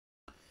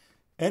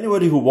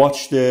Anybody who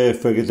watched the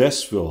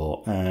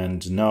Fagradalsfjall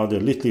and now the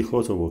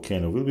Litli-Hrútur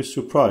volcano will be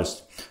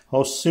surprised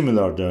how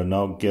similar they're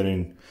now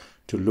getting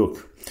to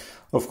look.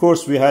 Of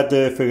course, we had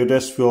the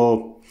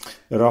Fagradalsfjall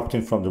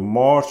erupting from the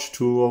March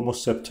to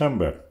almost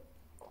September,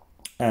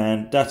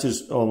 and that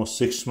is almost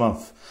 6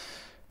 months.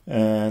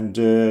 And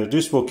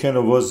this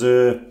volcano was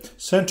a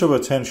center of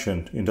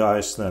attention in the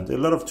Iceland. A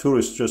lot of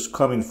tourists just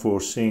coming for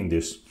seeing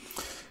this.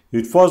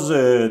 It was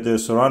the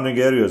surrounding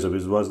areas of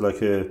it was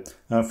like an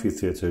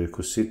amphitheater. You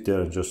could sit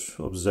there and just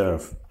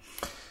observe.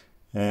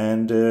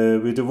 And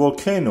with the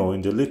volcano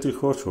in the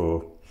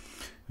Litli-Hrútur,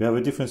 we have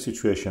a different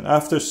situation.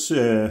 After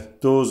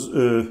those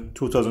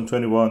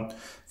 2021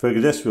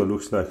 Fagradalsfjall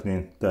looks like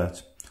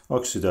that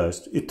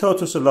oxidized. It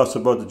taught us a lot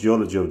about the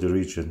geology of the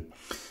region,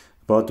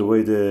 about the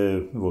way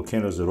the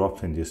volcanoes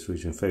erupt in this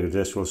region.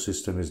 Fagradalsfjall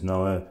system is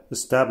now an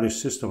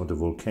established system of the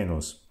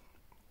volcanoes.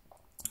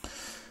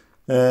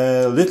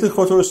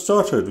 Litli-Hrútur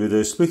started with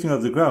a splitting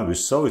of the ground. We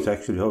saw it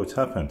actually how it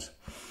happened.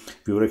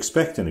 We were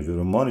expecting it. We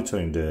were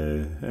monitoring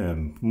the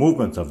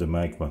movement of the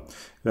magma.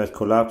 We had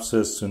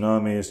collapses,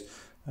 tsunamis,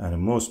 and a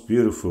most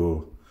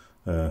beautiful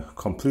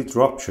complete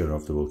rupture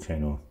of the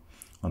volcano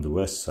on the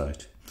west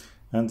side,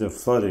 and the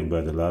flooding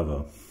by the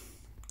lava.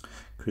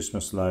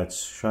 Christmas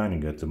lights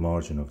shining at the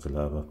margin of the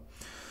lava.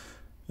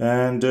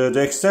 And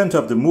the extent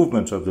of the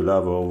movement of the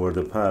lava over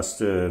the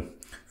past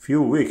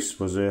few weeks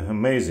was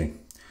amazing.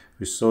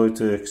 We saw it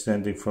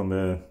extending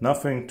from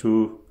nothing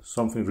to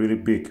something really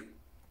big.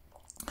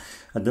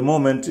 At the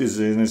moment is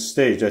in a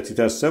stage that it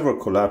has several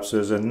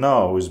collapses, and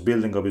now is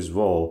building up its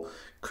wall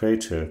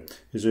crater.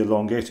 Is an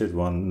elongated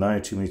one,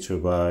 90 meter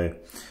by,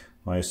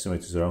 my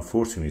estimate is around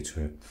 40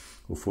 meter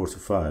or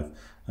 45,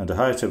 and the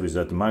height of it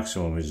at the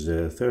maximum is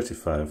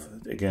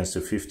 35 against the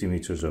 50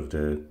 meters of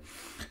the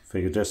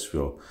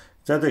Fagradalsfjall.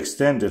 That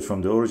extended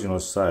from the original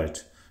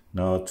site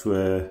now to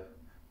a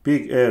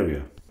big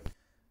area.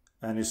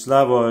 And its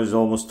lava is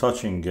almost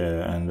touching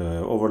and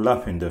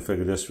overlapping the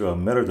Fagradalsfjall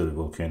and Meradalir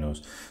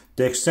volcanoes.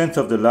 The extent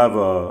of the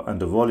lava and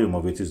the volume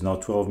of it is now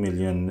 12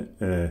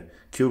 million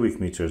cubic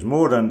meters,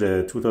 more than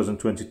the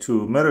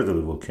 2022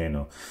 Meradalir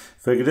volcano.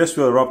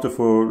 Fagradalsfjall erupted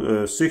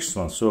for 6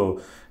 months,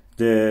 so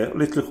the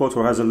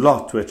Litli-Hrútur has a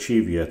lot to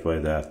achieve yet by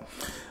that.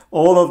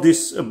 All of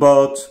this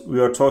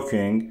we are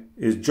talking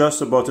is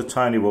just about a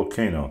tiny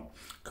volcano.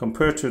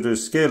 Compared to the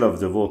scale of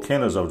the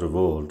volcanoes of the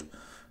world,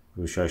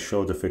 which I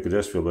showed the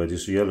Fagradalsfjall by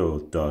this yellow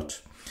dot,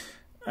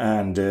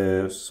 and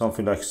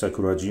something like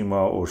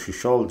Sakurajima or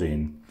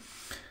Shishaldin,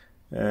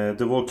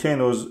 the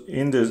volcanoes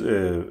in this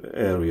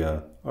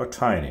area are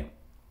tiny.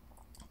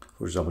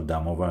 For example,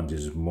 Damavand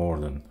is more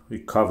than,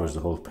 it covers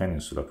the whole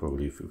peninsula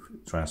probably if you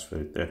transfer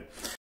it there.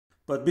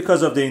 But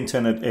because of the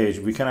internet age,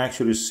 we can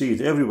actually see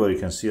it, everybody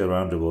can see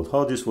around the world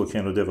how this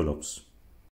volcano develops.